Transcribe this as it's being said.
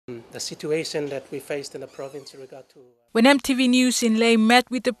the situation that we faced in the province in regard to... When MTV News in Lae met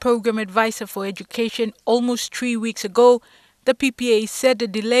with the Program Advisor for Education almost 3 weeks ago, the PPA said the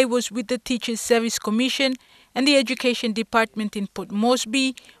delay was with the Teachers Service Commission and the Education Department in Port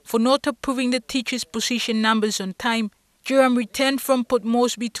Moresby for not approving the teachers' position numbers on time. Jiram returned from Port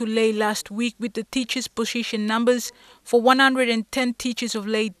Moresby to Lae last week with the teachers' position numbers for 110 teachers of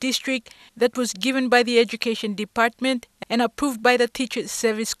Lae District that was given by the Education Department and approved by the Teachers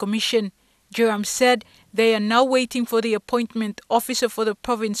Service Commission. Jiram said they are now waiting for the appointment officer for the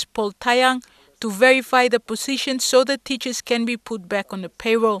province, Paul Tayang, to verify the positions so the teachers can be put back on the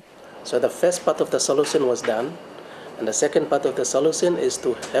payroll. So the first part of the solution was done, and the second part of the solution is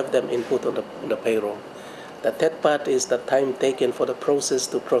to have them input on the payroll. The third part is the time taken for the process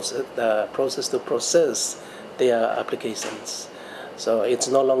to process their applications. So it's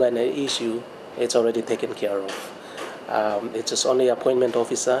no longer an issue; it's already taken care of. It's just only appointment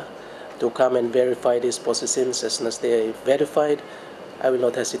officer to come and verify these positions. As soon as they are verified, I will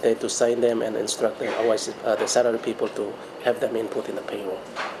not hesitate to sign them and instruct the salary people to have them input in the payroll.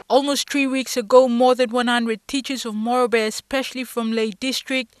 Almost 3 weeks ago, more than 100 teachers of Morobe, especially from Lae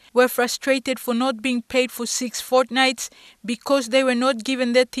District, were frustrated for not being paid for 6 fortnights because they were not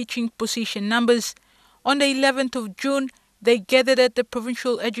given their teaching position numbers. On the 11th of June, they gathered at the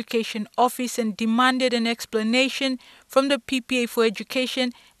Provincial Education Office and demanded an explanation from the PPA for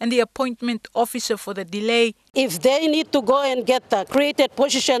Education and the appointment officer for the delay. If they need to go and get the created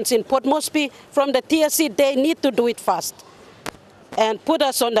positions in Port Moresby from the TSC, they need to do it fast and put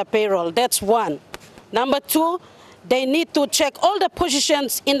us on the payroll. That's one. Number two, they need to check all the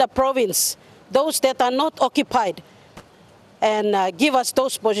positions in the province, those that are not occupied, and give us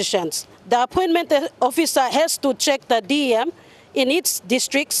those positions. The appointment officer has to check the DEM in its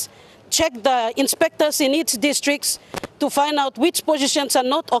districts, check the inspectors in its districts to find out which positions are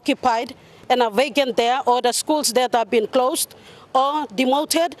not occupied and are vacant there, or the schools that have been closed or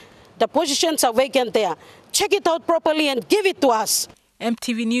demoted, the positions are vacant there. Check it out properly and give it to us.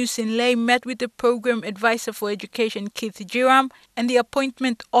 MTV News in Lae met with the Program Advisor for Education, Jiram, and the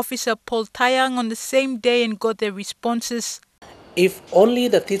appointment officer, Paul Tayang, on the same day and got their responses. If only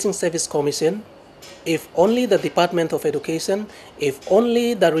the Teaching Service Commission, if only the Department of Education, if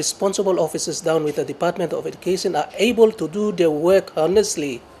only the responsible officers down with the Department of Education are able to do their work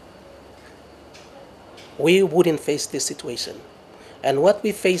honestly, we wouldn't face this situation. And what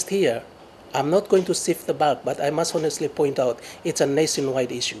we faced here, I'm not going to sift the bark, but I must honestly point out it's a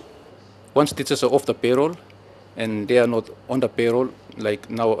nationwide issue. Once teachers are off the payroll and they are not on the payroll, like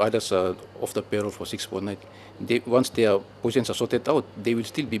now others are off the payroll for 6 fortnights, once their positions are sorted out, they will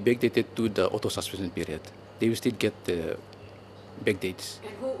still be backdated to the auto-suspension period. They will still get the backdates.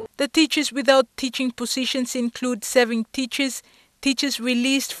 The teachers without teaching positions include 7 teachers, teachers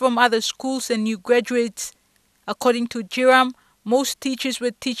released from other schools and new graduates. According to Jiram, most teachers were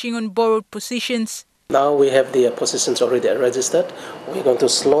teaching on borrowed positions. Now we have the positions already registered. We're going to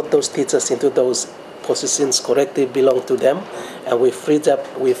slot those teachers into those positions correctly belong to them, and we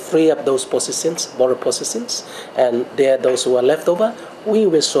free up those positions, borrowed positions, and there those who are left over, we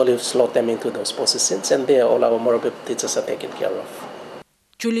will slowly slot them into those positions, and there all our Morobe teachers are taken care of.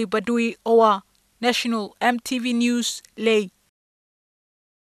 Julie Badui Owa, National MTV News, Lae.